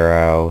to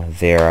 0,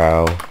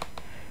 0,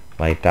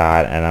 like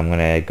that, and I'm going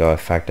to go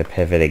effect a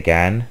pivot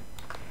again.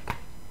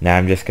 Now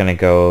I'm just going to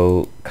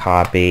go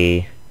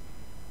copy,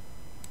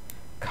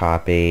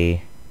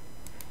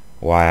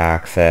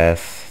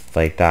 y-axis,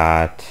 like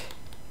that.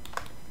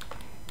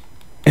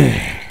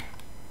 And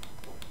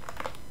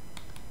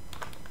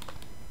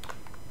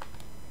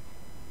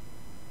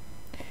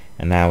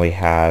now we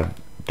have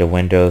the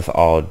windows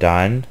all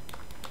done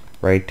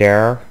right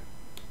there.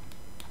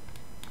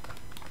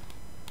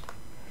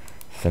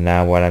 So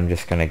now what, I'm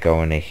just going to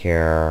go into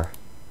here,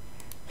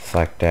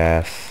 select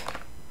this,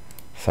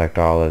 select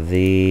all of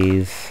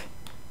these,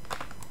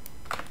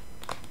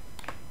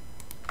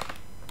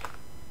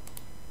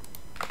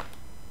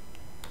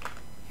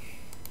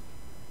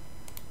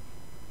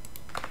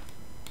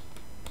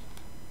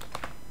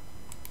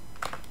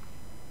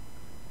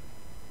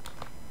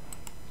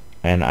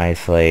 and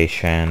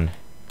isolation,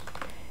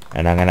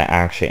 and I'm going to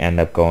actually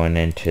end up going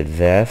into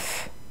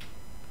this,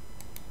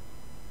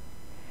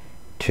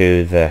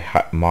 to the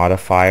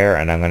modifier,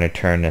 and I'm going to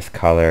turn this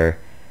color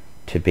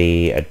to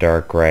be a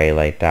dark gray,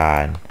 like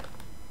that,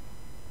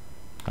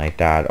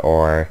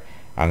 or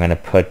I'm going to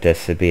put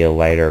this to be a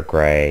lighter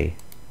gray,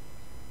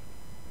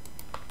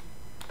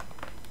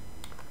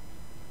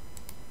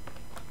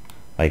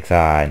 like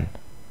that.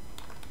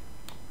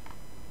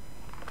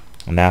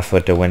 And that's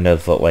what the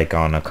windows look like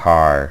on a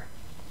car.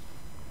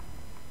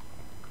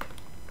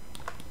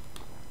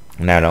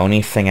 Now the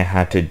only thing I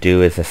have to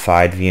do is a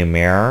side view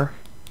mirror,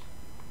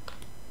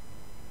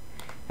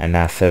 and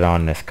that's it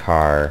on this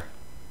car.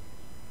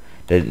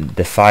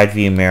 The side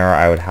view mirror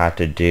I would have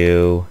to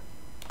do,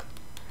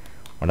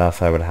 what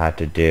else I would have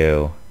to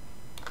do?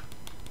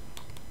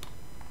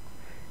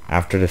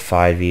 After the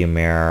side view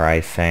mirror,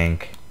 I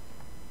think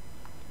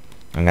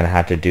I'm gonna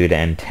have to do the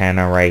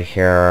antenna right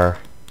here,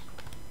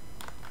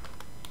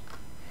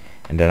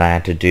 and then I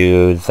have to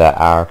do the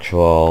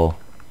actual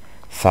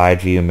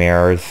side view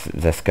mirrors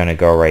that's gonna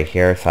go right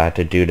here. So I have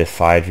to do the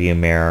side view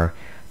mirror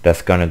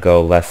that's gonna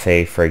go, let's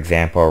say for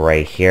example,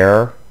 right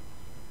here.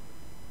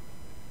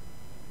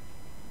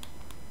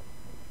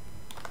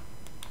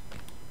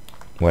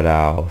 What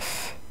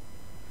else?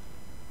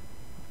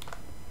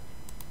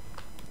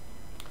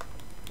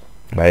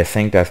 But I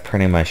think that's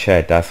pretty much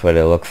it. That's what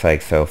it looks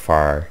like so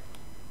far.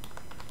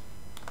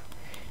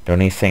 The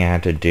only thing I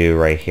have to do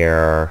right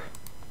here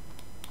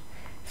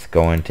is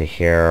go into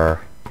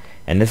here.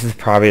 And this is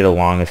probably the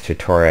longest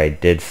tutorial I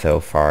did so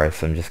far.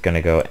 So I'm just going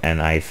to go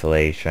end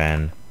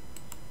isolation.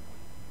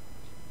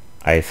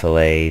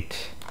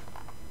 Isolate.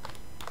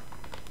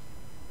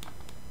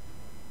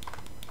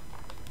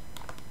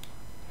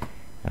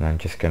 And I'm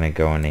just going to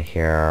go into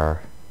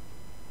here.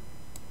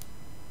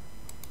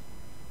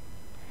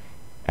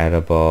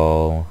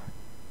 Editable,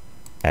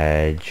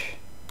 edge,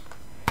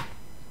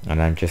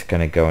 And I'm just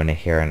going to go into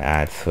here and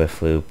add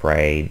Swift Loop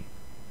right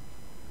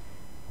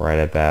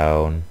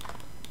about.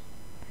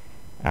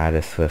 Add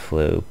a Swift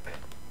Loop.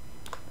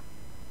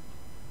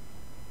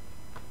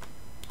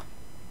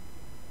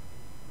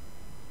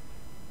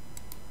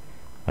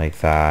 Like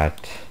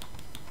that.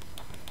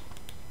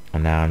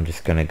 And now I'm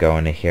just going to go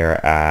into here,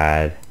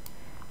 add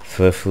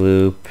Swift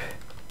Loop.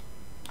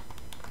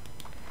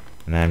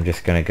 And I'm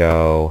just going to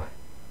go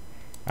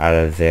out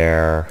of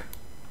there.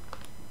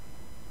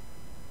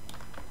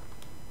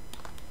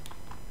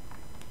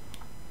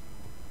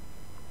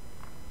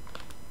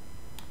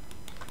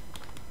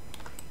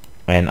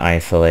 And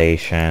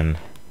isolation.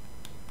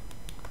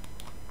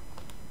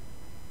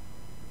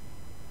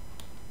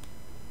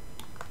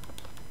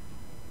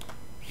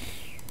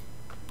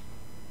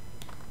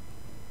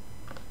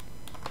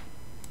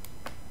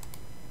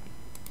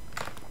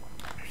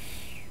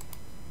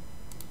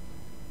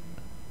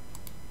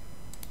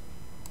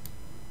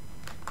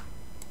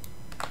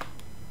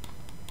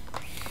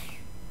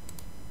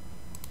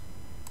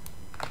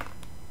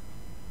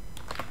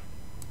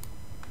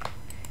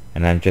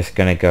 And I'm just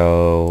going to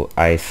go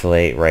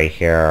isolate right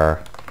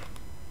here.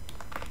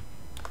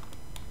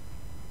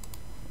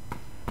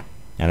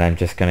 And I'm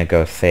just going to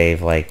go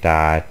save like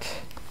that.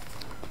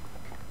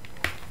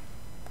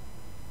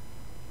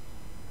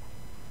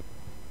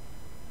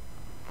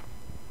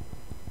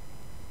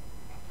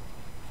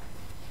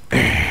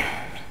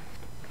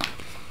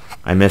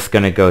 I'm just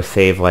going to go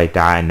save like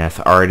that, and that's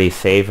already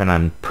saved, and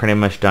I'm pretty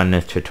much done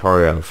this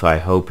tutorial. So I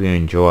hope you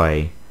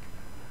enjoy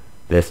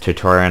this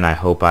tutorial, and I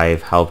hope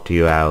I've helped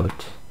you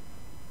out.